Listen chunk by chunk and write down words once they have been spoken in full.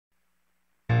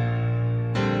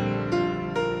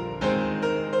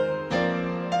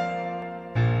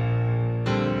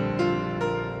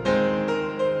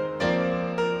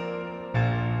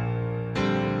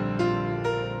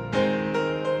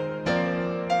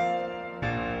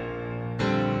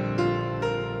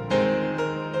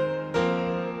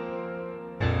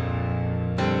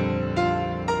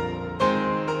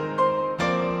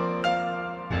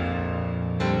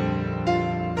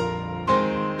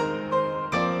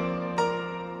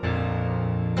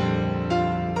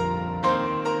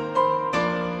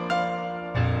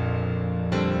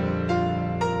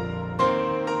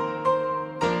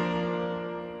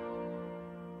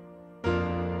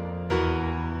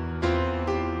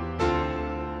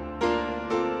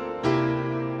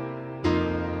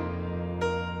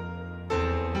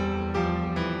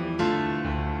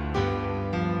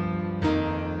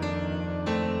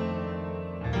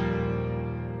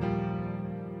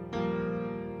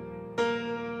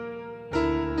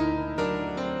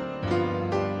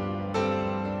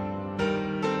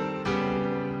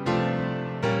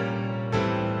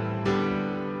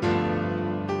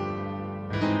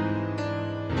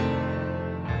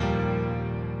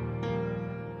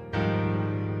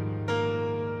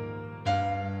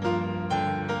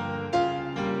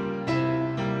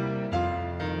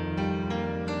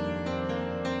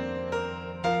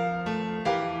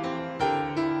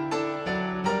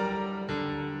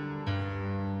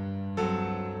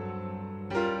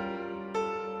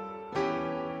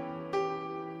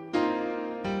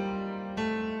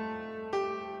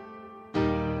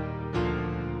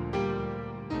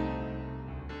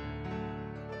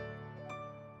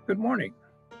Good morning.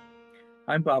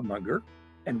 I'm Bob Munger,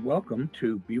 and welcome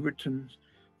to Beaverton's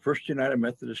First United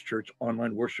Methodist Church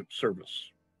online worship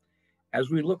service. As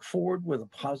we look forward with a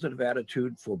positive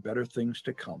attitude for better things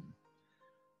to come,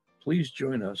 please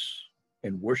join us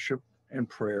in worship and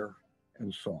prayer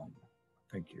and song.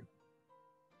 Thank you.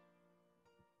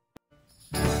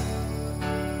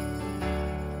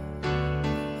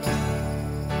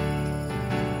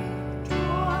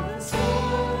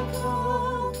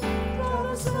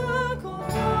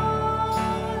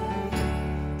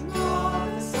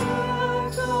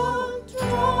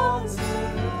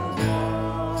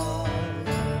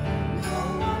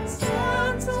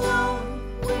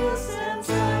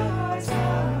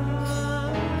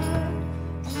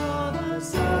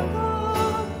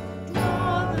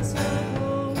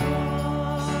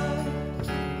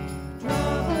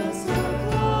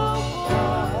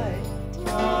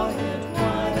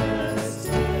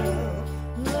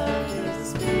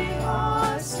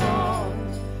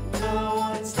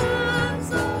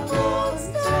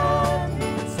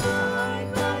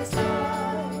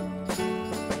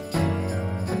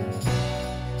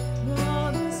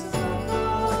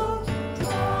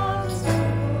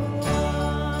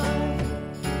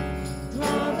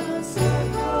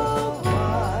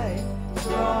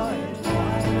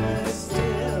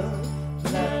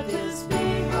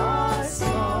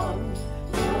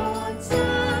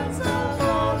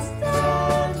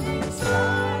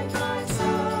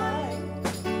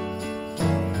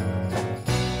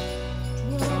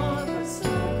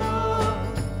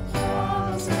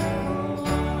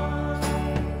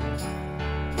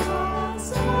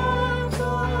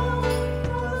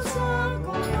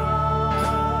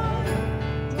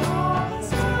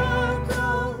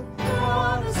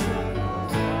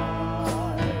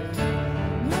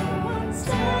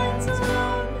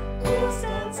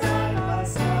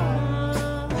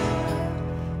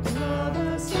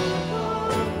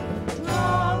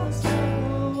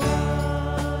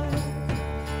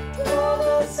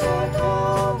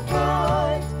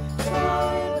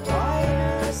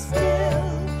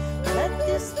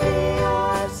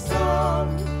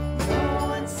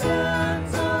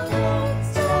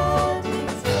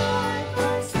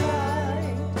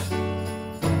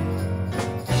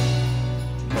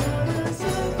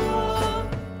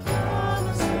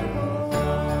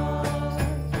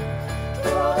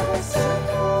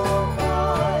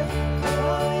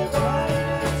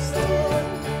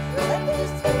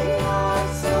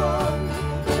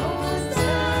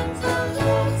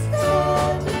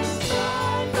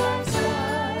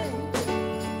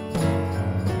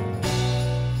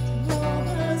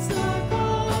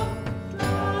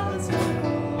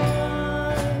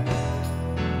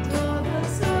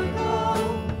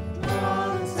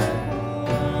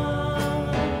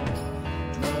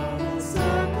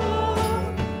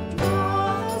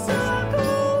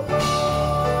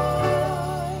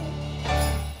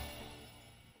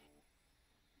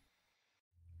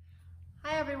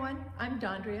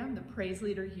 I'm the praise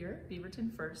leader here at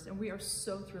Beaverton First, and we are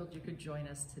so thrilled you could join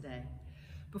us today.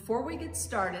 Before we get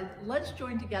started, let's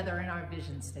join together in our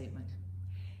vision statement.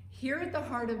 Here at the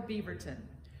heart of Beaverton,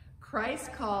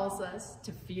 Christ calls us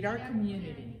to feed our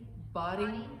community,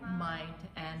 body, mind,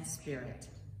 and spirit.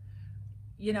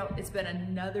 You know, it's been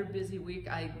another busy week.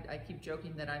 I keep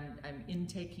joking that I'm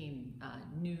intaking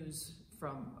news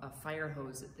from a fire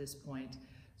hose at this point.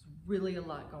 There's really a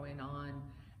lot going on.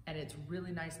 And it's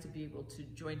really nice to be able to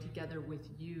join together with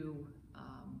you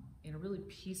in a really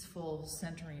peaceful,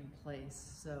 centering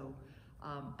place. So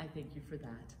I thank you for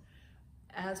that.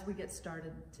 As we get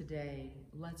started today,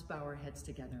 let's bow our heads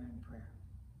together in prayer.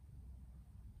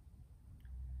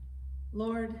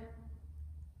 Lord,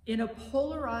 in a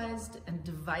polarized and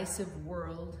divisive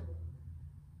world,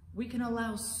 we can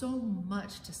allow so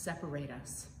much to separate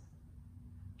us.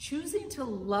 Choosing to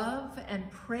love and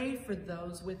pray for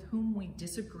those with whom we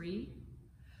disagree,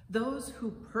 those who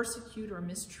persecute or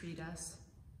mistreat us,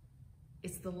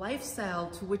 it's the lifestyle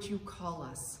to which you call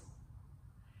us.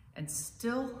 And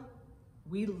still,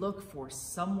 we look for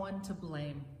someone to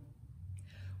blame.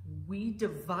 We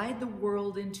divide the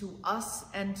world into us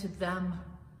and to them.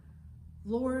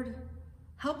 Lord,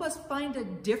 help us find a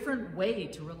different way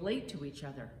to relate to each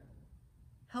other.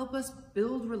 Help us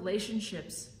build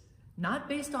relationships not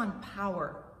based on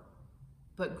power,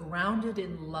 but grounded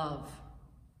in love.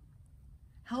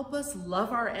 Help us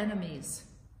love our enemies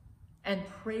and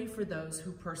pray for those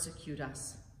who persecute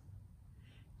us.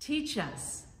 Teach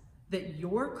us that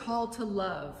your call to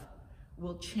love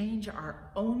will change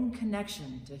our own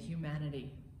connection to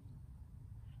humanity.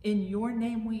 In your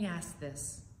name we ask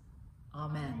this.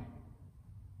 Amen.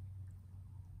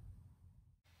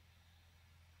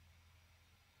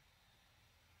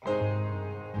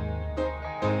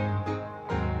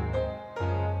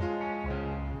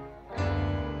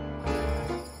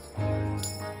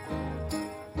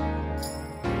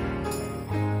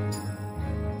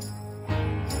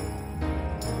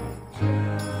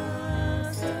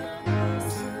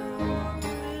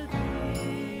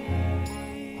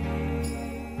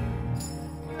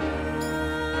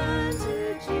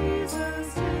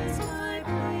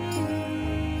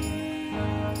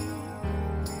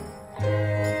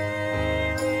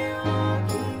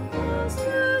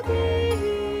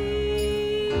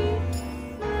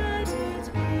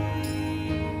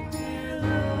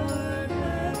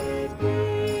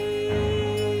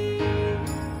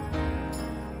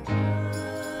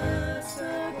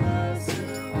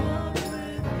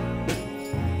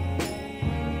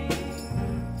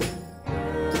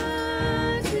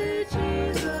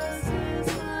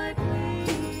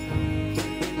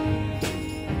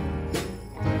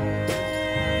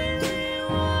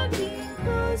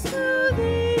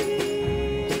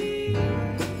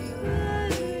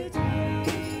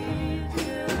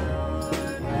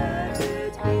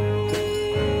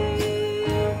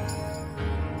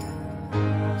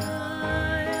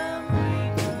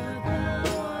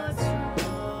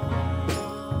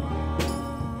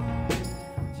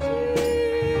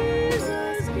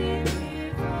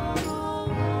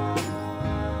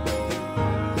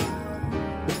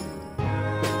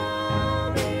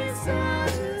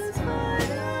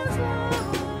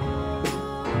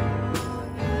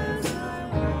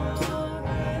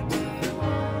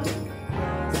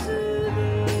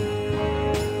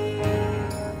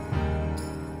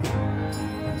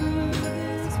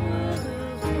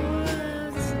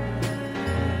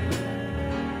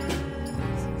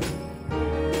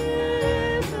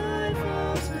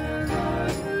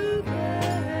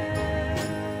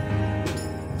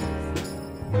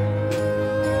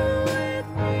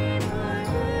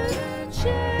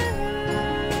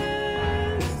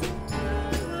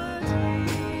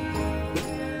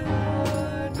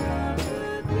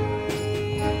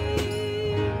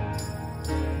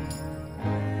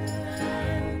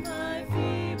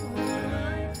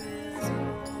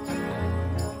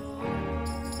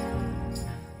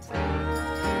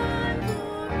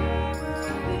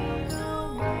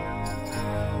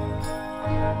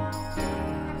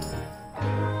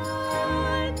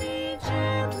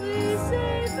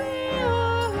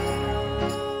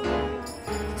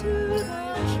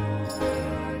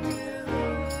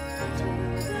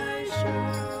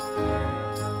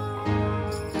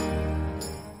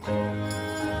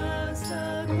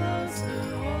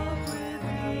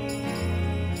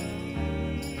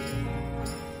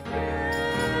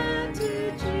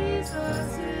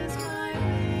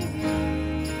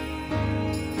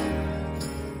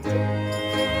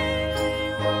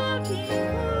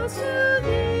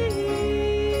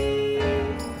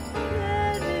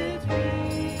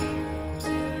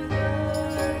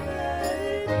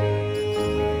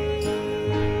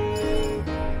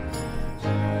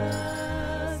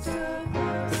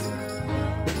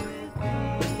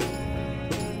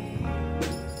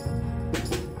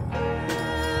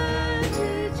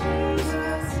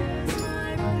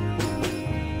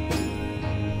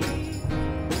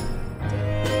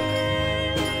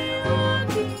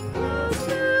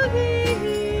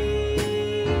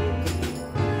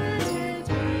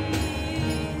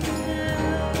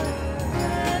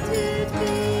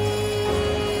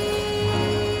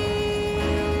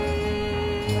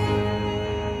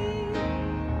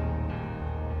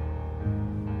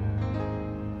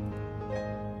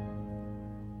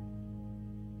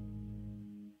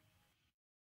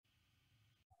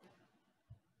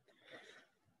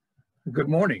 Good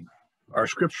morning. Our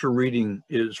scripture reading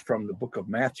is from the book of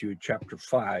Matthew, chapter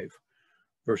 5,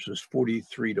 verses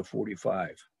 43 to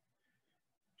 45.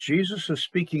 Jesus is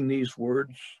speaking these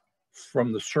words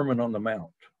from the Sermon on the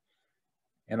Mount.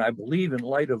 And I believe in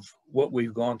light of what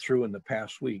we've gone through in the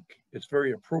past week, it's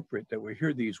very appropriate that we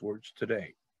hear these words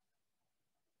today.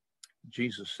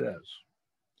 Jesus says,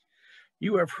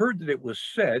 "You have heard that it was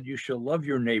said, you shall love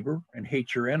your neighbor and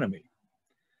hate your enemy.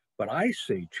 But I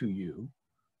say to you,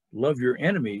 love your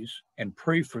enemies and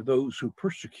pray for those who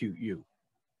persecute you,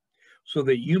 so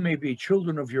that you may be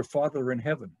children of your Father in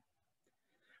heaven.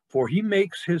 For he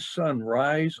makes his sun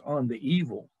rise on the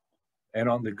evil and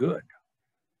on the good,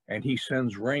 and he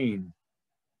sends rain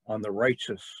on the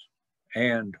righteous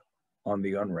and on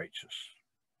the unrighteous."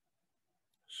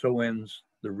 So ends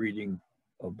the reading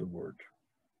of the word.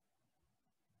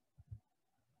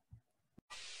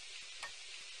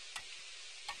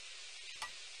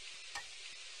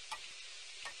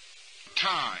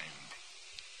 Time.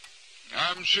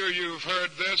 I'm sure you've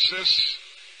heard this. This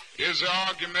is the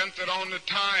argument that only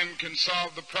time can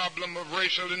solve the problem of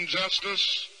racial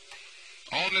injustice.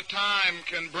 Only time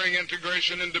can bring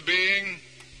integration into being.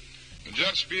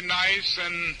 Just be nice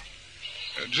and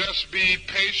just be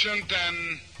patient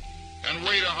and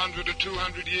wait 100 or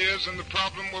 200 years and the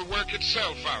problem will work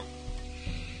itself out.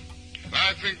 And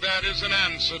I think that is an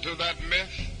answer to that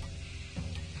myth.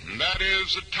 And that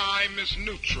is that time is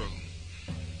neutral.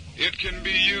 It can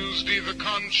be used either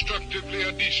constructively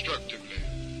or destructively.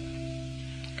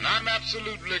 And I'm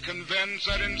absolutely convinced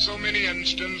that in so many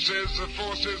instances, the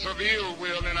forces of ill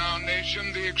will in our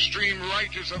nation, the extreme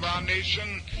rightists of our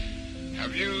nation,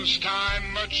 have used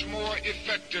time much more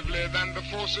effectively than the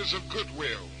forces of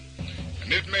goodwill.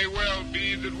 And it may well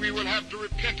be that we will have to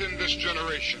repent in this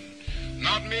generation,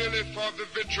 not merely for the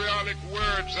vitriolic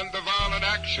words and the violent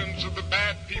actions of the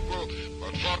bad people,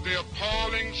 but for the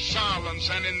appalling silence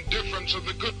and indifference of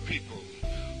the good people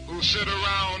who sit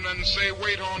around and say,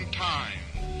 wait on time.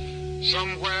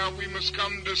 Somewhere we must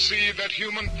come to see that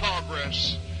human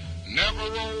progress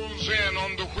never rolls in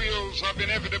on the wheels of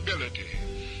inevitability.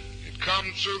 It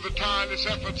comes through the tireless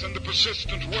efforts and the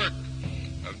persistent work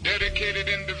of dedicated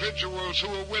individuals who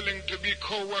are willing to be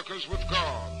co-workers with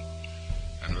God.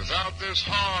 And without this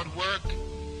hard work,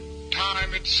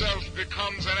 time itself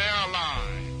becomes an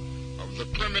ally of the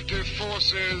primitive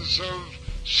forces of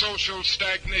social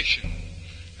stagnation.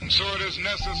 And so it is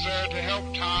necessary to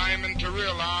help time and to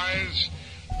realize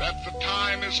that the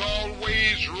time is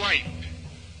always ripe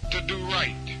to do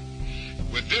right.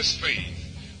 With this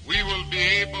faith, we will be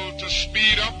able to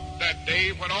speed up that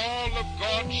day when all of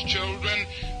God's children,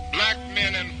 black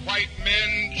men and white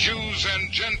men, Jews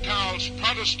and Gentiles,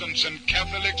 Protestants and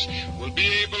Catholics, will be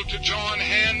able to join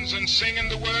hands and sing in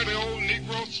the word, the old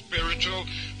Negro spiritual,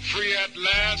 free at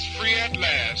last, free at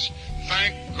last.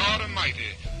 Thank God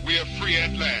Almighty, we are free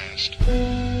at last.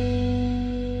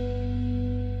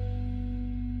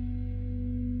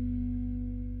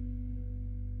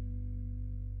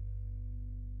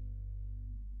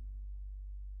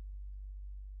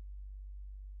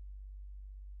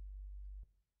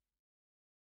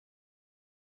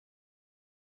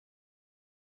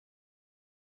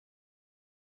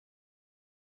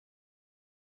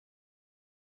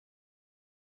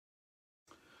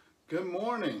 Good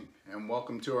morning and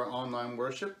welcome to our online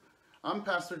worship. I'm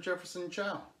Pastor Jefferson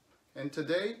Chow, and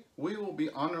today we will be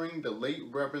honoring the late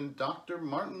Reverend Dr.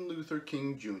 Martin Luther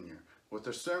King Jr. with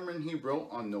a sermon he wrote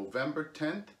on November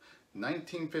 10th,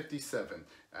 1957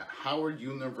 at Howard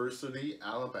University,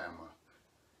 Alabama.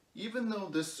 Even though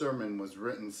this sermon was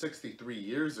written 63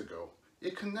 years ago,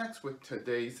 it connects with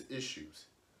today's issues.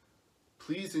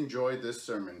 Please enjoy this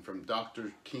sermon from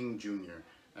Dr. King Jr.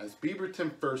 as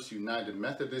Beaverton First United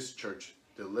Methodist Church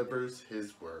delivers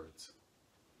his words.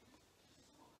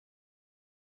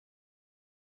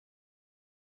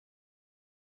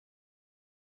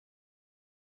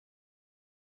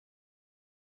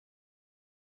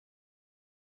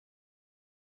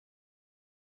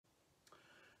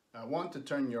 I want to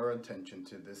turn your attention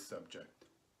to this subject,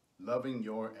 loving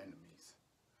your enemies.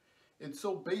 It's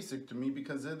so basic to me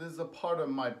because it is a part of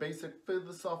my basic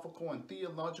philosophical and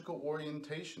theological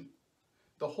orientation.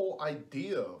 The whole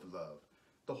idea of love,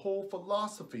 the whole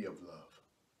philosophy of love.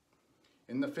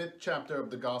 In the 5th chapter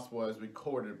of the Gospel as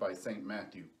recorded by St.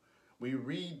 Matthew, we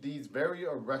read these very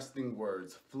arresting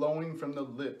words flowing from the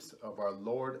lips of our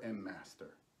Lord and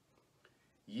Master.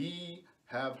 Ye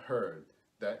have heard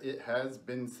that it has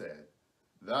been said,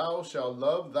 Thou shalt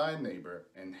love thy neighbor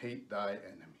and hate thy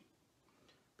enemy.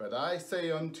 But I say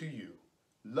unto you,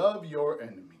 love your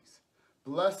enemies,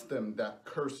 bless them that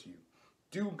curse you,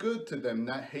 do good to them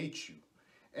that hate you,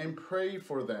 and pray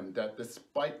for them that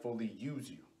despitefully use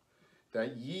you,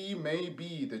 that ye may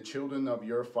be the children of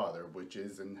your Father which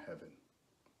is in heaven.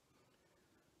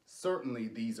 Certainly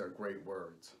these are great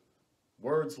words,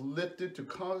 words lifted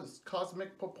to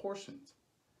cosmic proportions.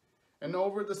 And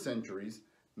over the centuries,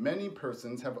 many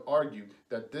persons have argued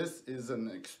that this is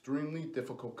an extremely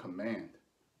difficult command.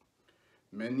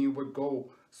 Many would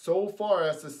go so far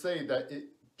as to say that it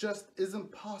just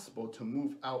isn't possible to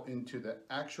move out into the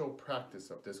actual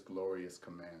practice of this glorious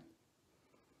command.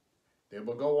 They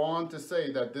will go on to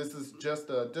say that this is just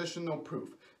the additional proof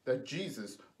that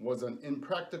Jesus was an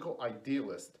impractical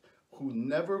idealist who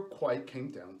never quite came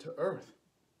down to earth.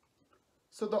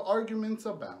 So the arguments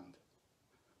abound.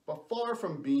 But far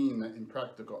from being an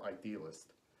impractical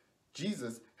idealist,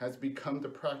 Jesus has become the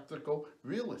practical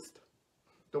realist.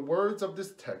 The words of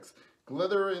this text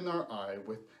glitter in our eye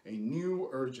with a new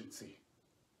urgency.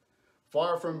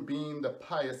 Far from being the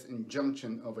pious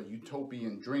injunction of a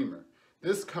utopian dreamer,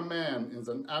 this command is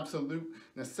an absolute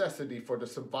necessity for the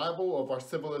survival of our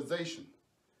civilization.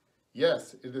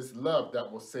 Yes, it is love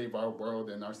that will save our world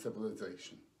and our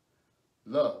civilization.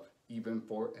 Love even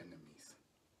for enemies.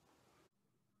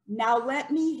 Now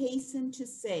let me hasten to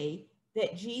say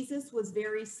that Jesus was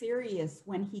very serious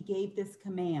when he gave this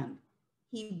command.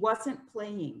 He wasn't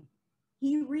playing.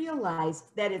 He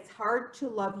realized that it's hard to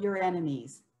love your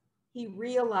enemies. He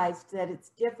realized that it's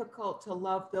difficult to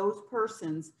love those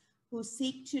persons who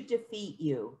seek to defeat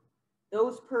you,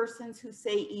 those persons who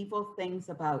say evil things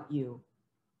about you.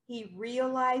 He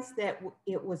realized that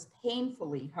it was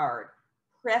painfully hard,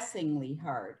 pressingly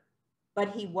hard, but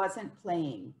he wasn't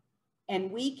playing. And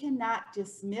we cannot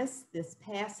dismiss this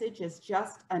passage as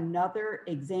just another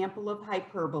example of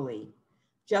hyperbole,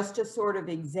 just a sort of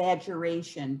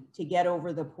exaggeration to get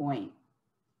over the point.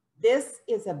 This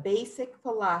is a basic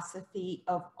philosophy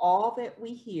of all that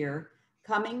we hear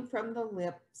coming from the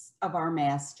lips of our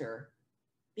Master,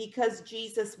 because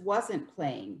Jesus wasn't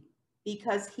playing,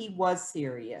 because he was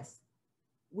serious.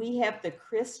 We have the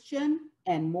Christian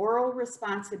and moral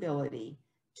responsibility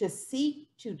to seek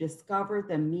to discover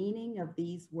the meaning of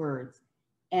these words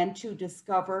and to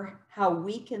discover how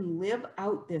we can live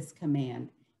out this command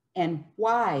and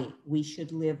why we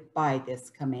should live by this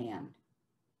command.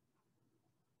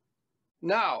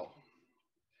 Now,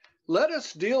 let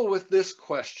us deal with this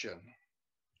question.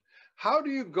 How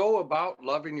do you go about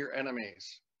loving your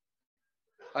enemies?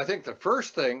 I think the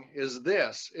first thing is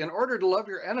this. In order to love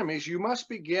your enemies, you must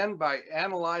begin by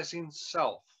analyzing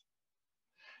self.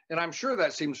 And I'm sure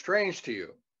that seems strange to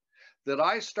you, that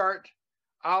I start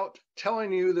out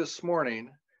telling you this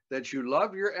morning that you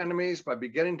love your enemies by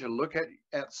beginning to look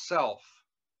at self.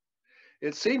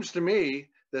 It seems to me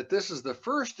that this is the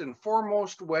first and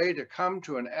foremost way to come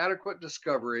to an adequate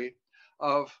discovery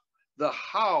of the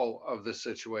how of the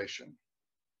situation.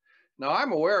 Now,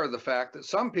 I'm aware of the fact that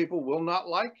some people will not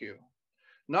like you,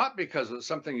 not because of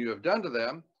something you have done to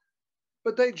them,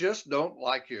 but they just don't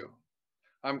like you.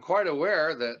 I'm quite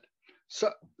aware that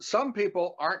some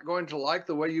people aren't going to like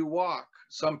the way you walk.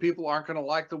 Some people aren't going to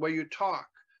like the way you talk.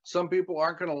 Some people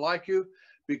aren't going to like you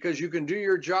because you can do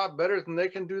your job better than they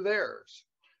can do theirs.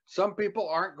 Some people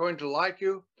aren't going to like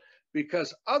you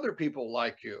because other people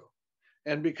like you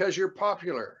and because you're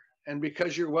popular and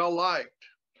because you're well liked.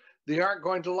 They aren't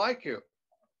going to like you.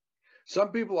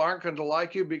 Some people aren't going to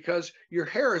like you because your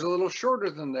hair is a little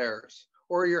shorter than theirs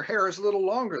or your hair is a little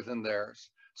longer than theirs.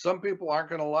 Some people aren't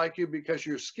going to like you because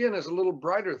your skin is a little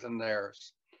brighter than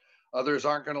theirs. Others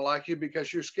aren't going to like you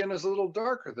because your skin is a little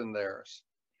darker than theirs.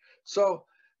 So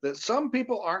that some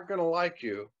people aren't going to like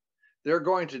you, they're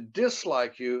going to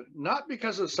dislike you, not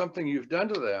because of something you've done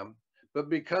to them, but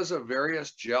because of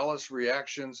various jealous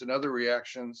reactions and other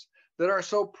reactions that are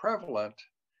so prevalent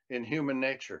in human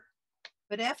nature.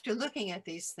 But after looking at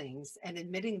these things and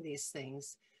admitting these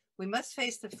things, we must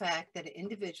face the fact that an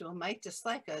individual might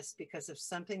dislike us because of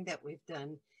something that we've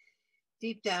done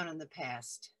deep down in the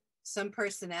past, some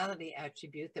personality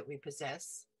attribute that we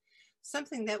possess,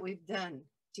 something that we've done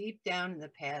deep down in the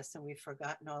past and we've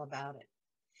forgotten all about it.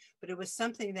 But it was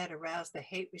something that aroused the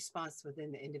hate response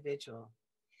within the individual.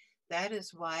 That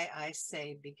is why I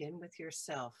say begin with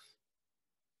yourself.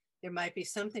 There might be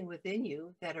something within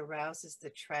you that arouses the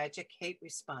tragic hate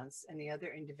response in the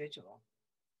other individual.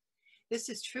 This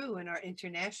is true in our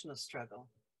international struggle.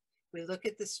 We look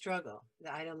at the struggle,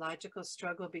 the ideological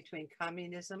struggle between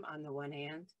communism on the one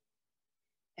hand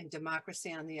and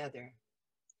democracy on the other.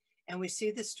 And we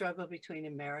see the struggle between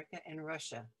America and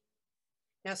Russia.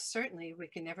 Now, certainly we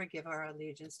can never give our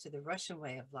allegiance to the Russian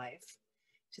way of life,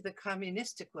 to the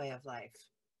communistic way of life,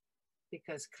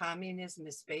 because communism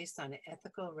is based on an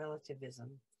ethical relativism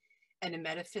and a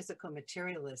metaphysical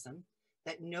materialism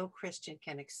that no Christian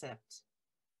can accept.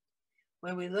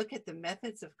 When we look at the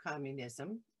methods of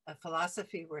communism, a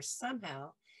philosophy where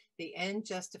somehow the end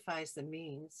justifies the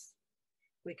means,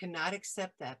 we cannot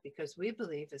accept that because we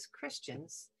believe as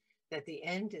Christians that the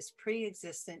end is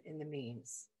pre-existent in the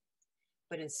means.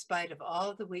 But in spite of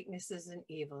all the weaknesses and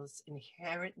evils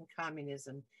inherent in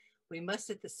communism, we must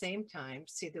at the same time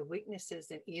see the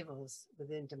weaknesses and evils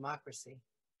within democracy.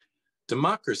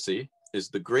 Democracy is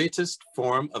the greatest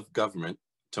form of government,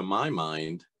 to my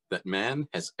mind, that man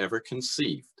has ever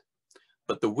conceived.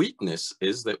 But the weakness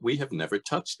is that we have never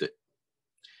touched it.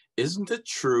 Isn't it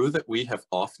true that we have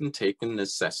often taken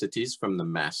necessities from the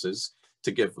masses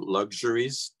to give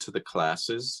luxuries to the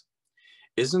classes?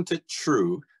 Isn't it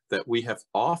true that we have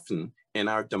often in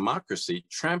our democracy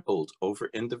trampled over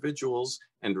individuals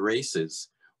and races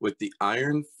with the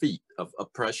iron feet of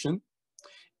oppression?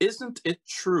 Isn't it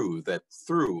true that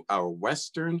through our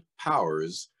Western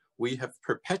powers, we have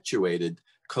perpetuated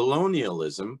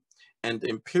colonialism and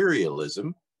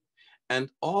imperialism?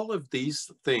 And all of these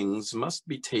things must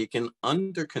be taken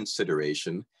under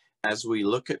consideration as we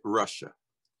look at Russia.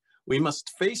 We must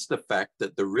face the fact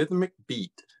that the rhythmic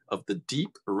beat of the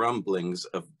deep rumblings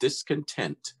of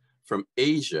discontent from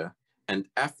Asia and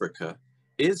Africa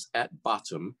is at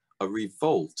bottom a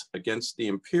revolt against the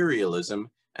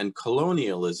imperialism and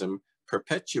colonialism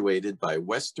perpetuated by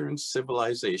Western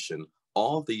civilization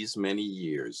all these many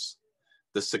years.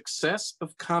 The success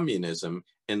of communism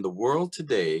in the world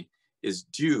today is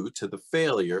due to the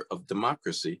failure of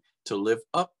democracy to live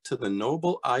up to the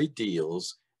noble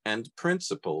ideals and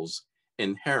principles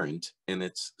inherent in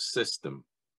its system.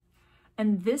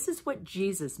 And this is what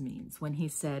Jesus means when he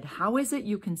said, "How is it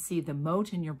you can see the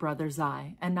mote in your brother's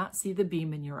eye and not see the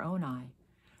beam in your own eye?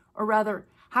 Or rather,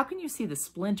 how can you see the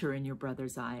splinter in your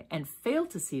brother's eye and fail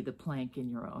to see the plank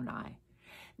in your own eye?"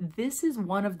 This is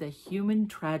one of the human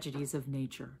tragedies of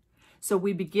nature. So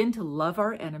we begin to love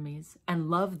our enemies and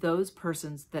love those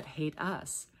persons that hate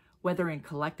us, whether in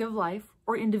collective life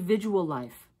or individual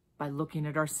life, by looking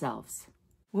at ourselves.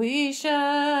 We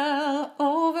shall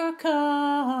overcome.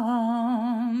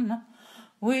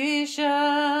 We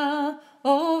shall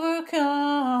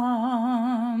overcome.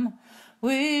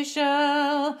 We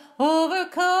shall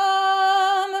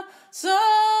overcome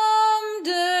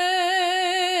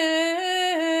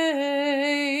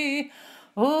someday.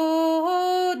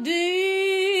 Oh,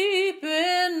 deep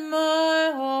in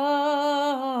my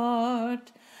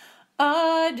heart,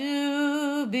 I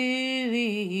do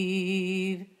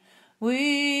believe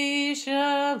we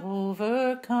shall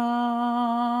overcome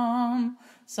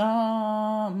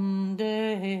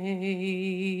someday.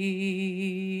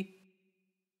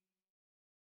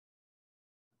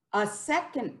 A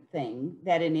second thing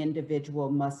that an individual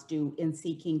must do in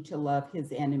seeking to love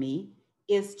his enemy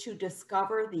is to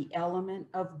discover the element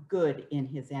of good in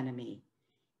his enemy.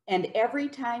 And every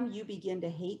time you begin to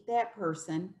hate that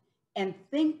person and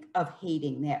think of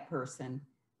hating that person,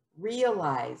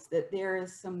 realize that there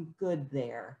is some good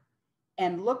there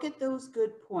and look at those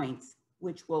good points,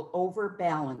 which will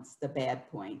overbalance the bad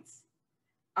points.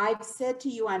 I've said to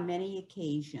you on many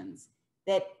occasions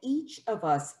that each of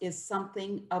us is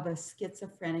something of a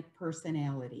schizophrenic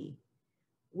personality.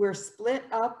 We're split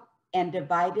up and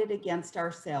divided against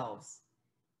ourselves.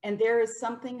 And there is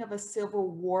something of a civil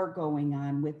war going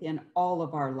on within all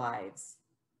of our lives.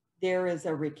 There is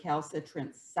a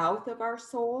recalcitrant south of our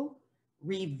soul,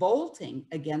 revolting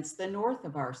against the north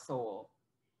of our soul.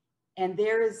 And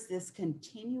there is this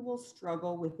continual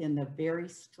struggle within the very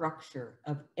structure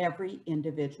of every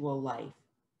individual life.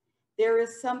 There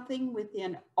is something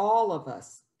within all of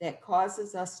us that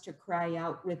causes us to cry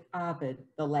out with Ovid,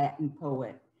 the Latin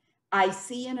poet, "I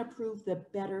see and approve the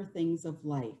better things of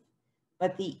life,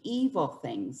 but the evil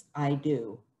things I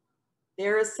do."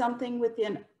 There is something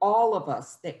within all of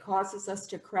us that causes us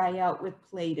to cry out with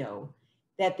Plato,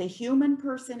 that the human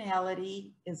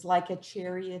personality is like a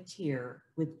charioteer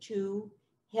with two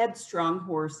headstrong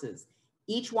horses,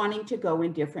 each wanting to go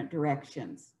in different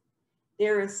directions.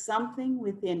 There is something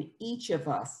within each of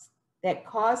us that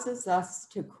causes us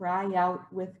to cry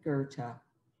out with Goethe,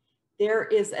 "There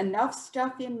is enough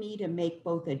stuff in me to make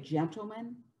both a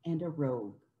gentleman and a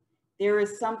rogue." There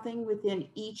is something within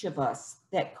each of us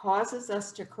that causes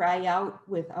us to cry out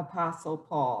with Apostle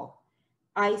Paul,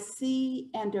 "I see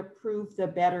and approve the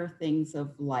better things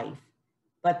of life,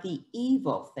 but the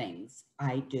evil things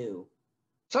I do."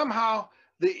 Somehow,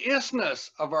 the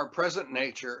isness of our present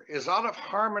nature is out of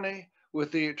harmony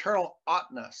with the eternal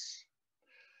oughtness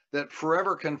that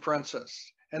forever confronts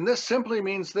us. And this simply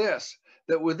means this,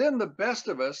 that within the best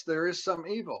of us, there is some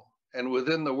evil, and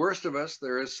within the worst of us,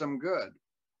 there is some good.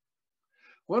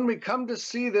 When we come to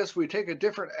see this, we take a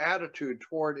different attitude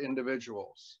toward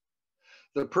individuals.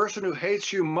 The person who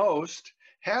hates you most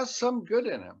has some good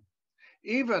in him.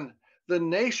 Even the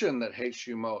nation that hates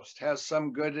you most has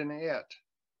some good in it.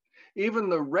 Even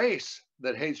the race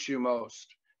that hates you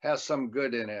most has some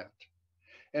good in it.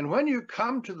 And when you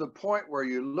come to the point where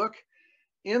you look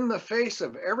in the face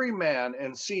of every man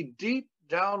and see deep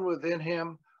down within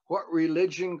him what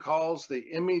religion calls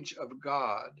the image of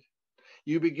God,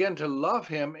 you begin to love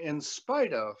him in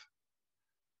spite of.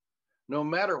 No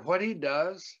matter what he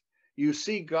does, you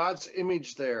see God's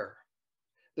image there.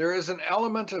 There is an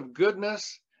element of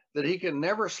goodness that he can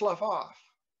never slough off.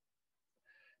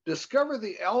 Discover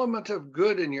the element of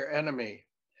good in your enemy,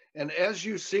 and as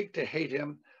you seek to hate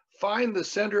him, find the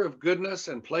center of goodness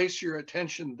and place your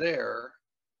attention there,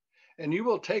 and you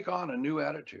will take on a new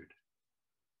attitude.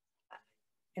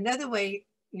 Another way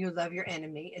you love your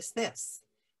enemy is this.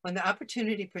 When the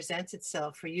opportunity presents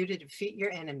itself for you to defeat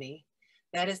your enemy,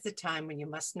 that is the time when you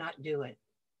must not do it.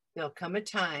 There'll come a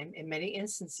time, in many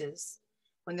instances,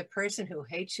 when the person who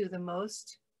hates you the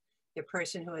most, the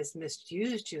person who has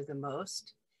misused you the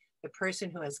most, the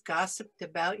person who has gossiped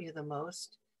about you the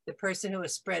most, the person who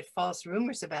has spread false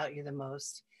rumors about you the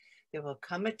most, there will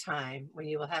come a time when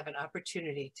you will have an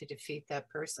opportunity to defeat that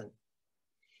person.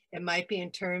 It might be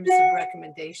in terms of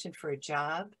recommendation for a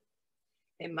job.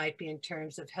 It might be in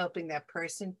terms of helping that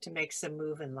person to make some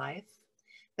move in life.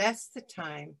 That's the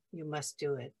time you must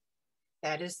do it.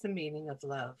 That is the meaning of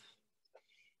love.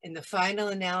 In the final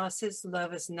analysis,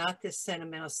 love is not this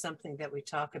sentimental something that we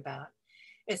talk about.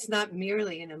 It's not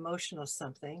merely an emotional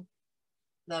something.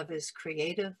 Love is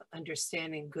creative,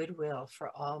 understanding goodwill for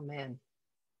all men.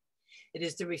 It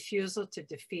is the refusal to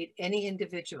defeat any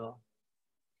individual.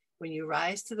 When you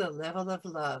rise to the level of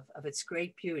love, of its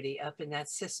great beauty up in that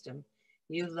system,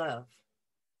 you love,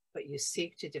 but you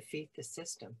seek to defeat the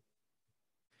system.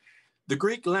 The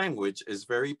Greek language is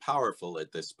very powerful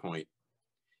at this point.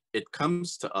 It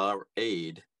comes to our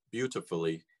aid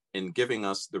beautifully in giving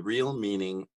us the real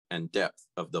meaning and depth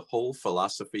of the whole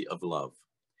philosophy of love.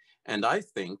 And I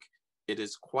think it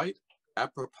is quite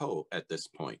apropos at this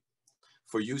point.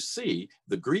 For you see,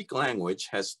 the Greek language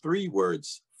has 3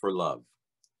 words for love.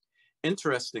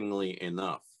 Interestingly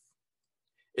enough,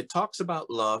 it talks about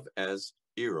love as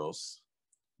eros.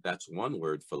 That's one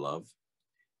word for love.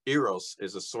 Eros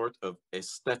is a sort of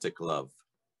aesthetic love.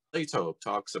 Plato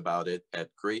talks about it at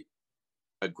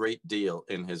a great deal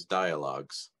in his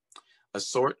dialogues, a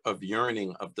sort of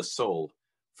yearning of the soul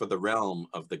for the realm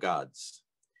of the gods.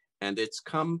 And it's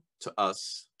come to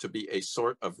us to be a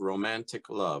sort of romantic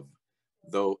love,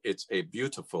 though it's a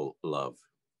beautiful love.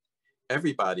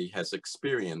 Everybody has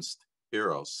experienced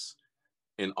eros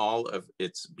in all of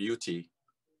its beauty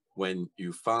when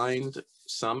you find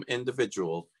some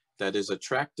individual that is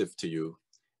attractive to you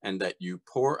and that you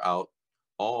pour out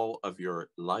all of your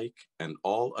like and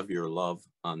all of your love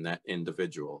on that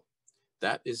individual.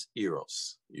 That is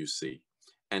eros, you see.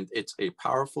 And it's a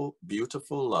powerful,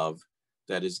 beautiful love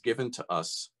that is given to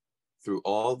us through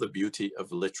all the beauty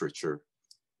of literature.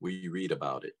 We read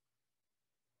about it.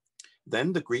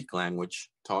 Then the Greek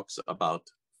language talks about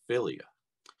philia.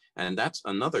 And that's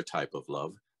another type of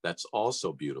love that's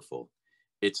also beautiful.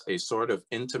 It's a sort of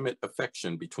intimate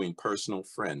affection between personal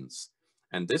friends.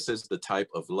 And this is the type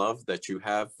of love that you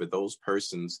have for those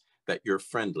persons that you're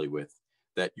friendly with,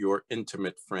 that you're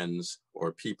intimate friends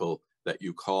or people that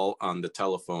you call on the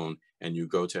telephone and you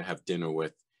go to have dinner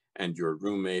with, and your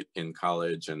roommate in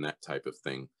college and that type of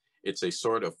thing. It's a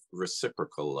sort of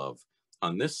reciprocal love.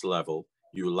 On this level,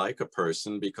 you like a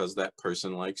person because that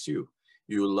person likes you.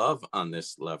 You love on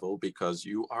this level because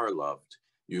you are loved.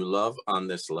 You love on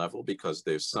this level because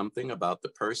there's something about the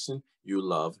person you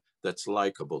love that's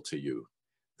likable to you.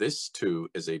 This too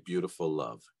is a beautiful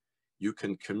love. You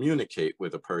can communicate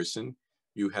with a person.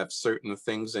 You have certain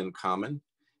things in common.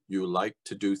 You like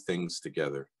to do things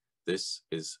together. This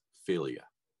is philia.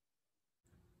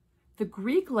 The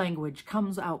Greek language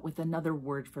comes out with another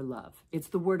word for love. It's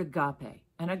the word agape.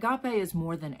 And agape is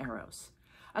more than eros.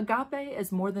 Agape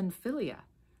is more than philia.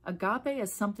 Agape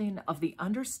is something of the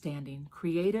understanding,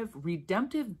 creative,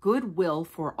 redemptive goodwill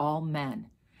for all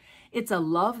men. It's a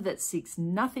love that seeks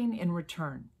nothing in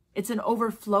return. It's an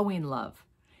overflowing love.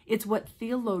 It's what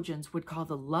theologians would call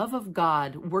the love of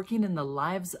God working in the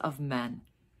lives of men.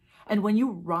 And when you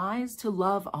rise to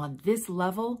love on this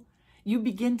level, you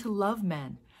begin to love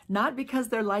men, not because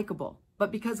they're likable,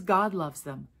 but because God loves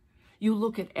them. You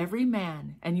look at every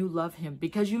man and you love him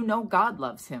because you know God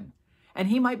loves him. And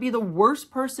he might be the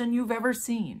worst person you've ever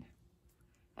seen.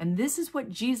 And this is what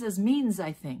Jesus means,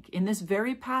 I think, in this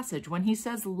very passage when he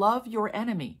says, love your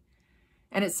enemy.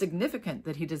 And it's significant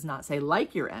that he does not say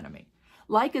like your enemy.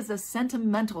 Like is a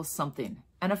sentimental something,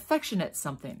 an affectionate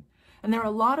something. And there are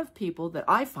a lot of people that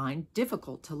I find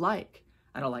difficult to like.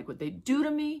 I don't like what they do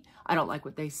to me. I don't like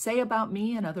what they say about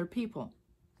me and other people.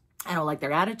 I don't like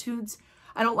their attitudes.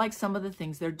 I don't like some of the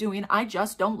things they're doing. I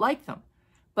just don't like them.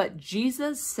 But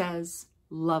Jesus says,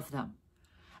 love them.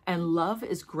 And love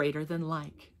is greater than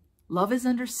like. Love is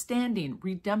understanding,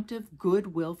 redemptive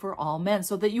goodwill for all men,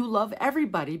 so that you love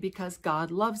everybody because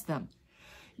God loves them.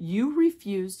 You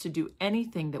refuse to do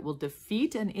anything that will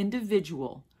defeat an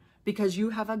individual because you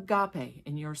have agape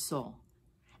in your soul.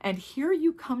 And here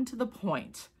you come to the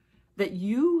point that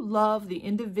you love the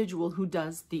individual who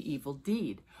does the evil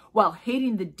deed while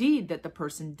hating the deed that the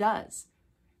person does.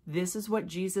 This is what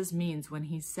Jesus means when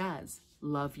he says,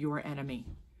 love your enemy.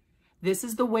 This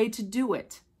is the way to do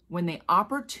it. When the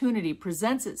opportunity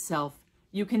presents itself,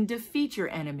 you can defeat your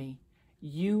enemy.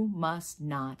 You must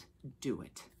not do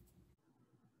it.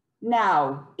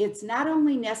 Now, it's not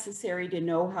only necessary to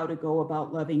know how to go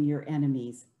about loving your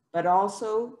enemies, but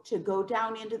also to go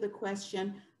down into the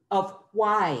question of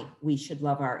why we should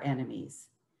love our enemies.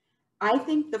 I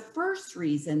think the first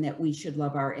reason that we should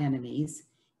love our enemies,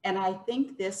 and I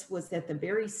think this was at the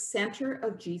very center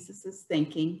of Jesus's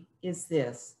thinking, is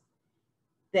this,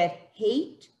 that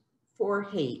hate for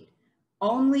hate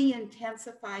only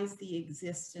intensifies the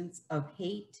existence of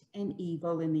hate and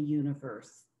evil in the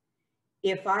universe.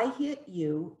 If I hit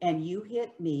you and you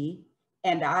hit me,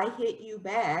 and I hit you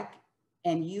back,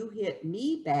 and you hit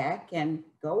me back, and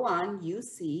go on, you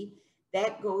see,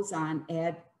 that goes on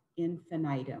ad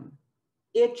infinitum.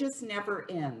 It just never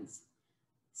ends.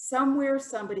 Somewhere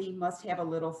somebody must have a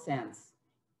little sense,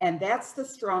 and that's the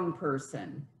strong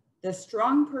person. The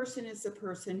strong person is the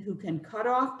person who can cut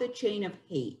off the chain of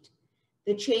hate,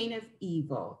 the chain of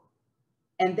evil.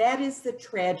 And that is the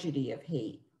tragedy of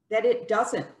hate, that it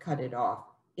doesn't cut it off.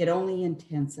 It only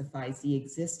intensifies the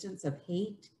existence of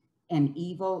hate and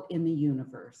evil in the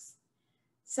universe.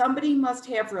 Somebody must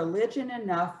have religion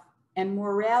enough and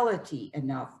morality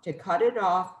enough to cut it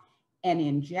off and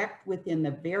inject within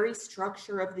the very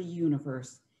structure of the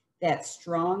universe that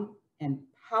strong and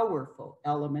powerful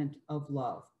element of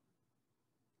love.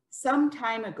 Some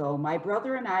time ago, my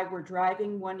brother and I were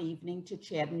driving one evening to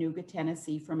Chattanooga,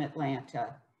 Tennessee from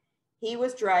Atlanta. He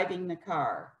was driving the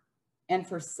car, and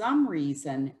for some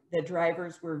reason, the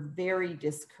drivers were very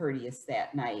discourteous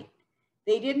that night.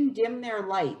 They didn't dim their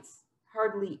lights.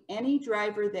 Hardly any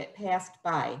driver that passed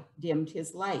by dimmed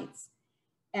his lights.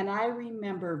 And I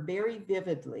remember very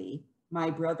vividly,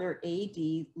 my brother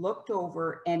A.D. looked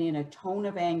over and in a tone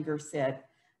of anger said,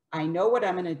 I know what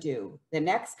I'm going to do. The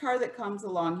next car that comes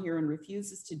along here and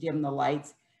refuses to dim the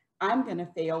lights, I'm going to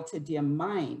fail to dim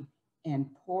mine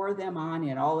and pour them on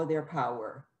in all of their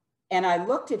power. And I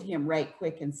looked at him right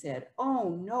quick and said,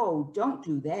 oh no, don't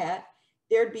do that.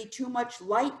 There'd be too much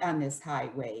light on this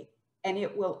highway and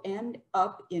it will end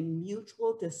up in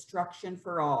mutual destruction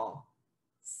for all.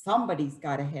 Somebody's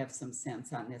got to have some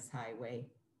sense on this highway.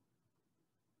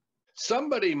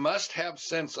 Somebody must have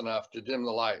sense enough to dim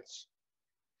the lights.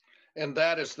 And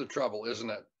that is the trouble, isn't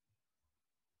it?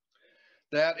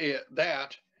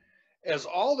 That as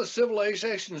all the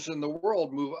civilizations in the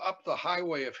world move up the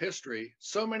highway of history,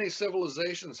 so many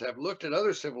civilizations have looked at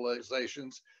other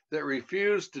civilizations that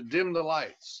refuse to dim the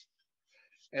lights.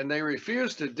 And they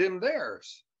refuse to dim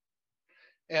theirs.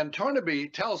 And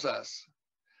Tornaby tells us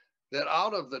that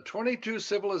out of the 22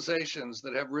 civilizations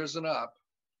that have risen up,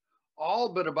 all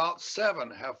but about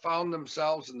 7 have found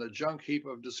themselves in the junk heap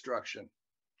of destruction.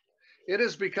 It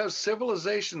is because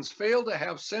civilizations fail to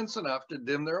have sense enough to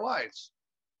dim their lights.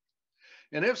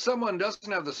 And if someone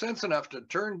doesn't have the sense enough to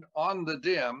turn on the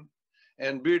dim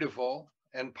and beautiful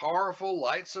and powerful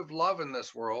lights of love in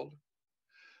this world,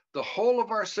 the whole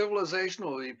of our civilization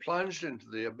will be plunged into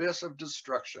the abyss of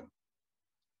destruction.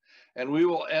 And we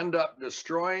will end up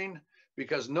destroying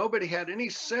because nobody had any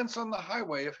sense on the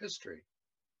highway of history.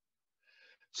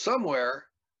 Somewhere,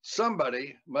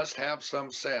 somebody must have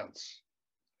some sense.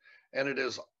 And it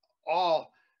is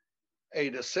all a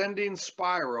descending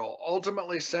spiral,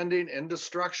 ultimately sending in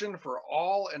destruction for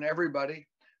all and everybody.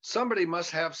 Somebody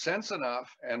must have sense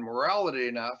enough and morality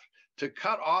enough to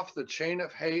cut off the chain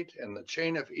of hate and the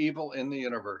chain of evil in the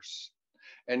universe.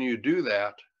 And you do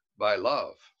that by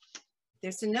love.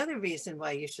 There's another reason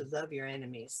why you should love your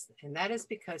enemies, and that is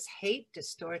because hate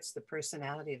distorts the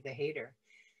personality of the hater.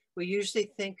 We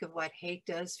usually think of what hate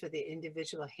does for the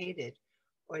individual hated,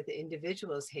 or the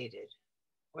individuals hated,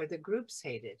 or the groups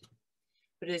hated.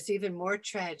 But it is even more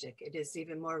tragic, it is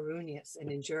even more ruinous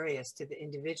and injurious to the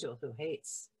individual who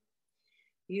hates.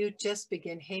 You just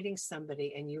begin hating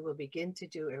somebody and you will begin to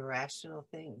do irrational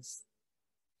things.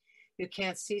 You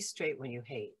can't see straight when you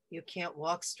hate. You can't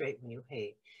walk straight when you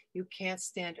hate. You can't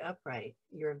stand upright.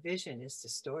 Your vision is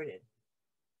distorted.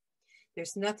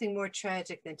 There's nothing more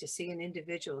tragic than to see an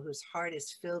individual whose heart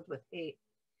is filled with hate.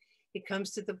 He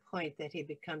comes to the point that he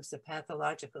becomes a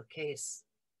pathological case.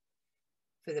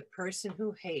 For the person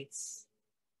who hates,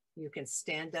 you can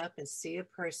stand up and see a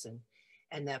person,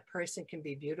 and that person can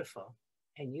be beautiful,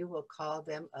 and you will call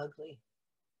them ugly.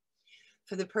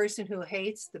 For the person who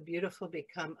hates, the beautiful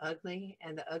become ugly,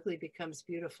 and the ugly becomes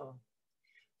beautiful.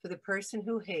 For the person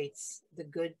who hates, the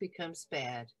good becomes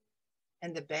bad,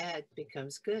 and the bad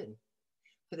becomes good.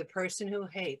 For the person who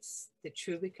hates, the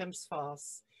true becomes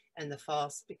false, and the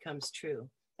false becomes true.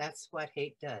 That's what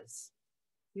hate does.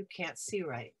 You can't see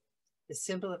right. The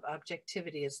symbol of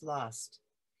objectivity is lost.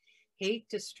 Hate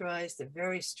destroys the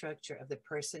very structure of the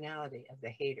personality of the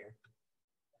hater.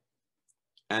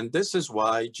 And this is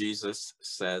why Jesus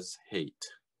says hate,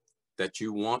 that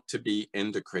you want to be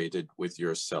integrated with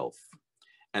yourself.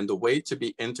 And the way to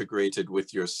be integrated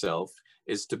with yourself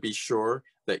is to be sure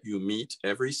that you meet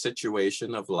every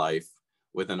situation of life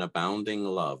with an abounding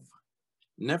love.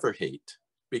 Never hate,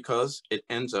 because it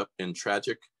ends up in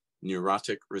tragic,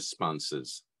 neurotic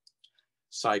responses.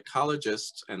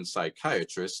 Psychologists and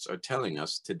psychiatrists are telling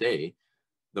us today,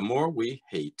 the more we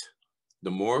hate,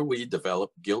 the more we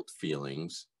develop guilt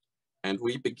feelings, and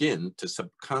we begin to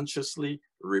subconsciously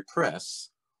repress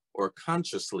or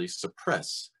consciously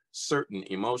suppress certain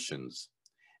emotions.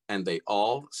 And they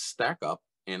all stack up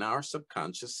in our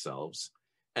subconscious selves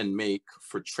and make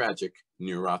for tragic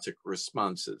neurotic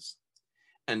responses.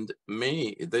 And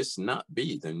may this not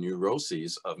be the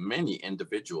neuroses of many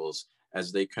individuals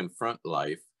as they confront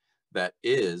life, that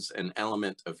is an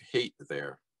element of hate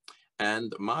there.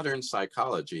 And modern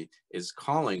psychology is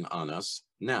calling on us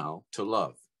now to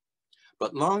love.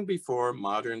 But long before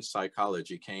modern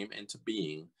psychology came into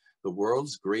being, the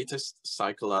world's greatest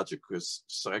psychologist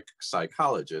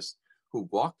who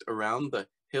walked around the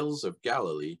hills of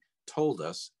Galilee told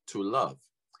us to love.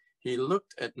 He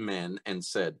looked at men and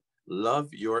said,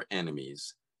 "Love your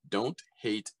enemies. Don't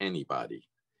hate anybody."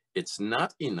 It's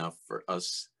not enough for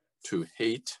us to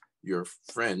hate your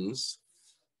friends,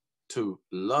 to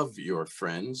love your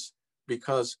friends,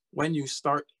 because when you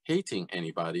start hating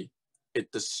anybody,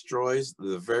 it destroys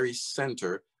the very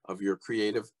center of your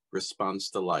creative response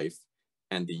to life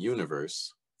and the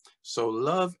universe. So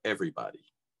love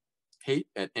everybody. Hate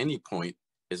at any point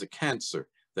is a cancer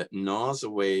that gnaws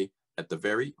away at the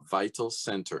very vital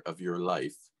center of your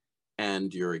life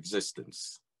and your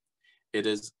existence. It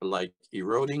is like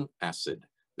eroding acid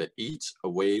that eats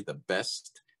away the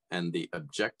best and the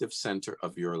objective center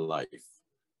of your life.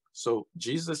 So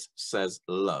Jesus says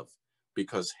love,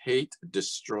 because hate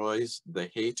destroys the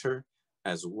hater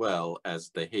as well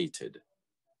as the hated.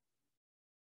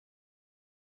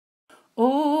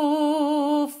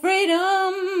 Oh,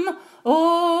 freedom,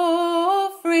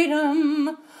 oh,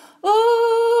 freedom,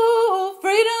 oh,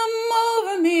 freedom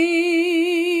over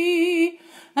me.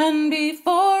 And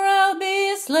before I'll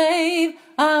be a slave,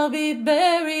 I'll be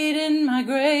buried in my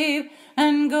grave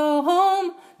and go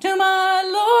home to my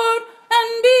Lord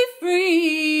and be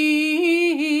free.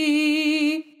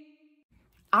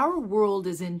 Our world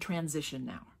is in transition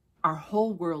now. Our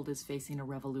whole world is facing a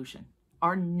revolution.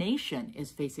 Our nation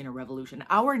is facing a revolution.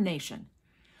 Our nation.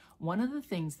 One of the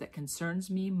things that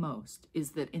concerns me most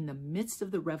is that in the midst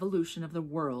of the revolution of the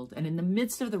world and in the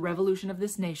midst of the revolution of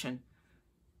this nation,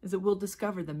 is that we'll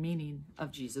discover the meaning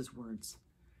of Jesus' words.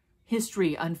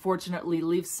 History, unfortunately,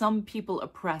 leaves some people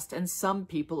oppressed and some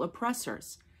people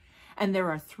oppressors. And there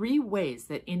are three ways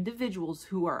that individuals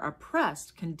who are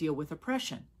oppressed can deal with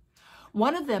oppression.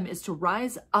 One of them is to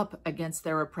rise up against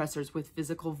their oppressors with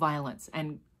physical violence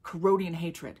and corroding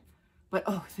hatred. But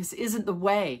this isn't the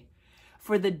way.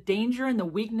 For the danger and the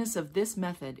weakness of this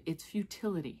method, it's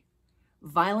futility.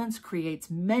 Violence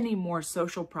creates many more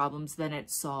social problems than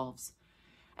it solves.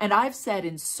 And I've said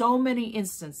in so many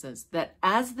instances that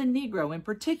as the Negro in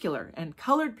particular, and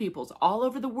colored peoples all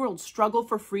over the world struggle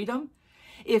for freedom,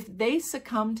 if they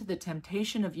succumb to the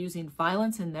temptation of using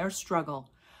violence in their struggle,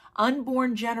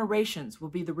 unborn generations will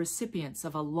be the recipients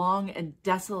of a long and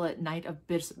desolate night of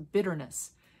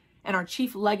bitterness. And our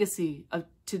chief legacy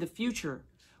to the future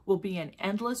will be an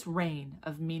endless reign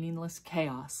of meaningless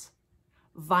chaos.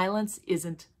 Violence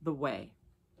isn't the way.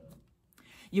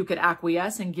 You could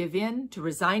acquiesce and give in, to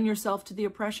resign yourself to the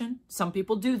oppression. Some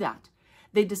people do that.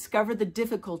 They discover the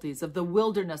difficulties of the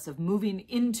wilderness of moving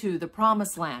into the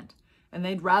promised land, and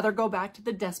they'd rather go back to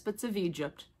the despots of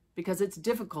Egypt because it's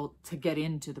difficult to get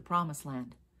into the promised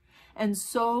land. And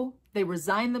so they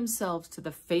resign themselves to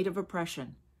the fate of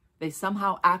oppression. They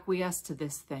somehow acquiesce to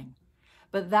this thing.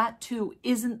 But that too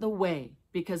isn't the way,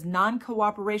 because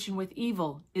non-cooperation with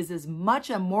evil is as much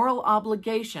a moral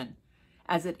obligation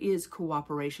as it is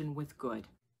cooperation with good.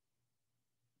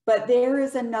 But there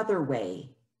is another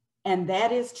way, and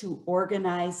that is to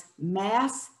organize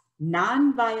mass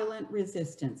nonviolent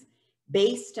resistance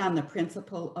based on the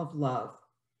principle of love.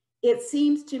 It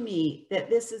seems to me that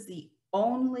this is the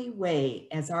only way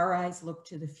as our eyes look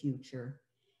to the future.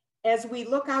 As we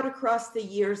look out across the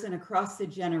years and across the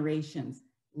generations,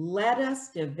 let us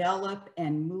develop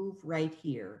and move right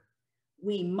here.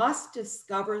 We must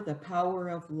discover the power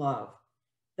of love,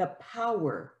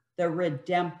 the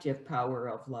redemptive power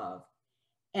of love.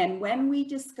 And when we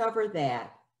discover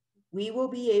that, we will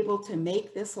be able to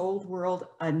make this old world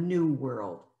a new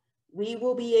world. We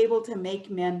will be able to make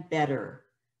men better.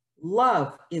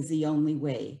 Love is the only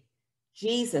way.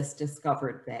 Jesus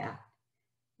discovered that.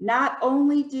 Not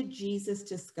only did Jesus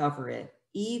discover it,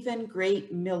 even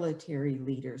great military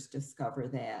leaders discover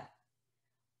that.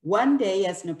 One day,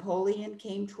 as Napoleon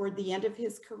came toward the end of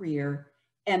his career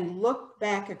and looked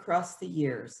back across the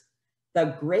years,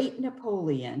 the great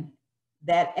Napoleon,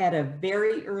 that at a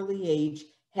very early age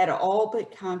had all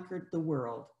but conquered the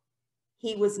world,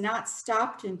 he was not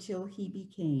stopped until he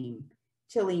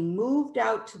moved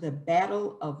out to the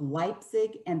Battle of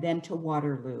Leipzig and then to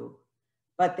Waterloo.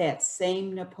 But that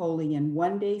same Napoleon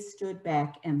one day stood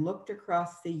back and looked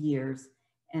across the years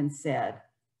and said,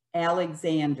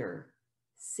 Alexander,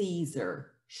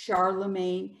 Caesar,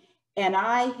 Charlemagne, and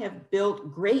I have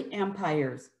built great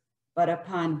empires, but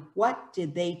upon what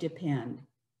did they depend?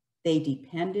 They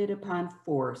depended upon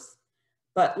force.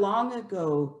 But long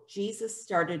ago, Jesus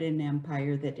started an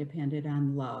empire that depended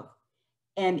on love.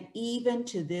 And even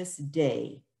to this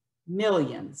day,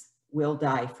 millions will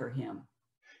die for him.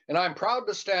 And I'm proud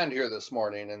to stand here this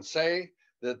morning and say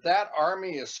that that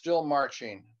army is still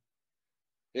marching.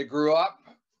 It grew up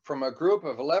from a group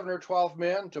of 11 or 12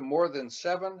 men to more than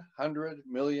 700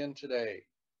 million today.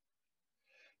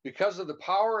 Because of the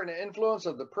power and influence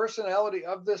of the personality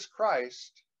of this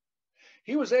Christ,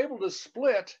 he was able to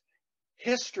split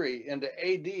history into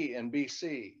AD and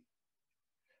BC.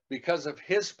 Because of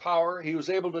his power, he was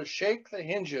able to shake the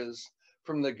hinges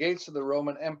from the gates of the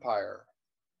Roman Empire.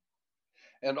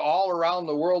 And all around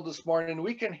the world this morning,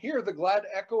 we can hear the glad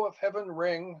echo of heaven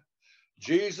ring,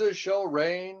 Jesus shall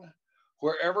reign,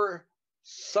 wherever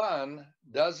sun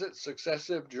does its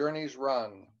successive journeys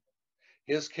run.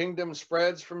 His kingdom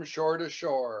spreads from shore to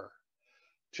shore,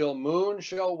 till moon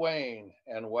shall wane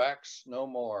and wax no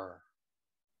more.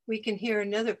 We can hear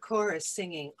another chorus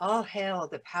singing, all hail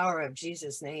the power of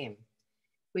Jesus' name.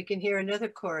 We can hear another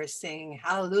chorus singing,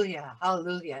 hallelujah,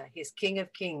 hallelujah, he's King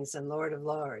of kings and Lord of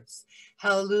lords.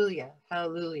 Hallelujah,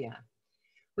 hallelujah.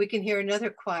 We can hear another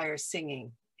choir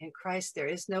singing, in Christ there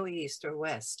is no east or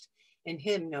west, in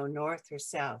him no north or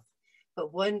south,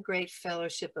 but one great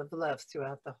fellowship of love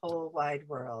throughout the whole wide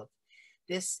world.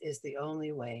 This is the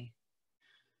only way.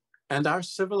 And our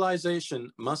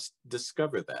civilization must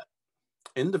discover that.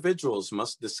 Individuals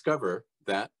must discover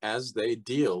that as they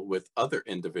deal with other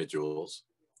individuals,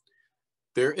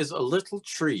 there is a little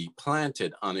tree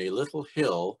planted on a little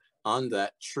hill. On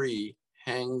that tree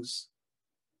hangs.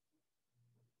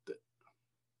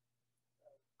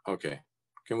 Okay,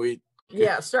 can we?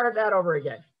 Yeah, start that over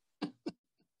again.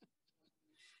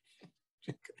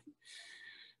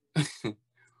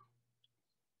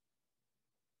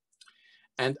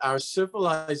 And our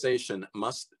civilization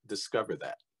must discover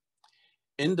that.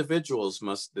 Individuals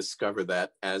must discover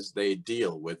that as they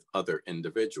deal with other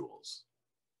individuals.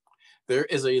 There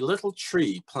is a little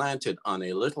tree planted on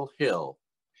a little hill,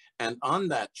 and on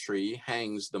that tree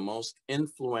hangs the most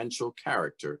influential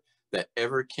character that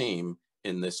ever came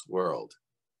in this world.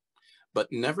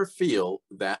 But never feel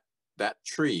that that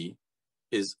tree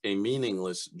is a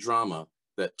meaningless drama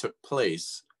that took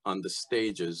place on the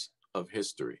stages of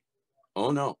history.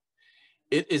 Oh no,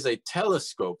 It is a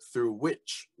telescope through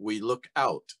which we look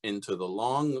out into the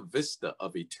long vista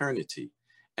of eternity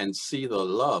and see the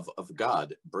love of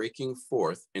God breaking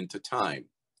forth into time.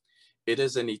 It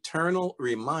is an eternal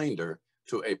reminder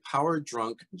to a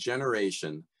power-drunk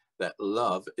generation that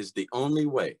love is the only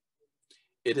way.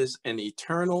 It is an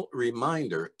eternal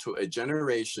reminder to a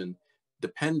generation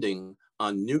depending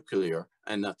on nuclear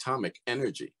and atomic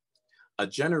energy, a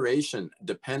generation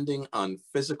depending on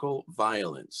physical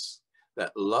violence,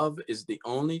 that love is the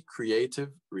only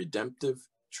creative, redemptive,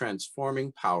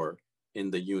 transforming power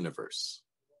in the universe.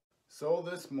 So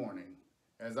this morning,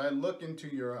 as I look into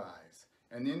your eyes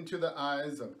and into the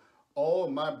eyes of all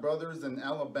of my brothers in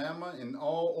Alabama and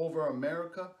all over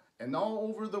America and all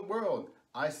over the world,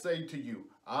 I say to you,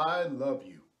 I love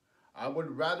you. I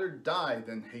would rather die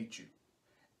than hate you.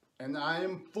 And I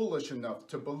am foolish enough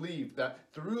to believe that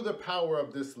through the power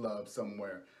of this love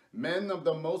somewhere, men of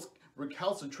the most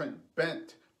recalcitrant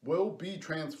bent will be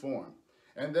transformed.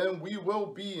 And then we will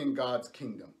be in God's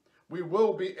kingdom. We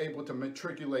will be able to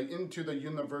matriculate into the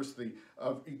university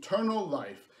of eternal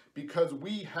life because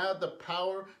we have the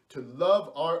power to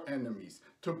love our enemies,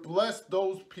 to bless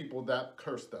those people that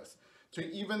cursed us, to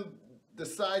even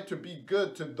decide to be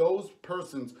good to those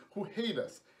persons who hate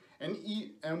us.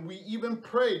 And we even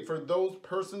prayed for those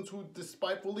persons who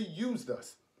despitefully used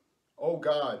us. Oh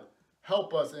God,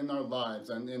 help us in our lives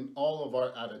and in all of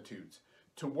our attitudes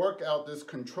to work out this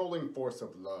controlling force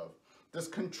of love, this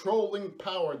controlling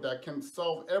power that can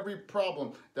solve every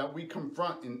problem that we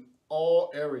confront in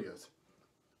all areas.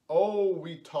 Oh,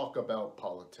 we talk about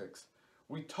politics.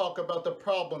 We talk about the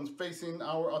problems facing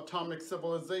our atomic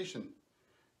civilization.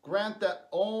 Grant that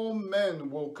all men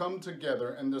will come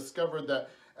together and discover that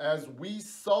as we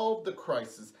solve the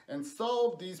crisis and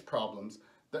solve these problems,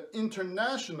 the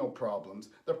international problems,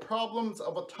 the problems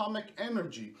of atomic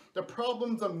energy, the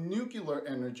problems of nuclear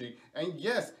energy, and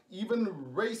yes, even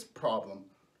race problem,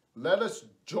 let us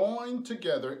join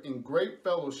together in great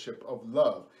fellowship of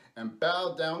love and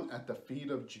bow down at the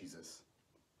feet of Jesus.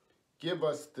 Give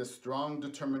us this strong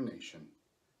determination.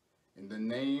 In the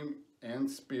name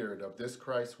and spirit of this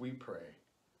Christ we pray.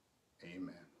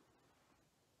 Amen.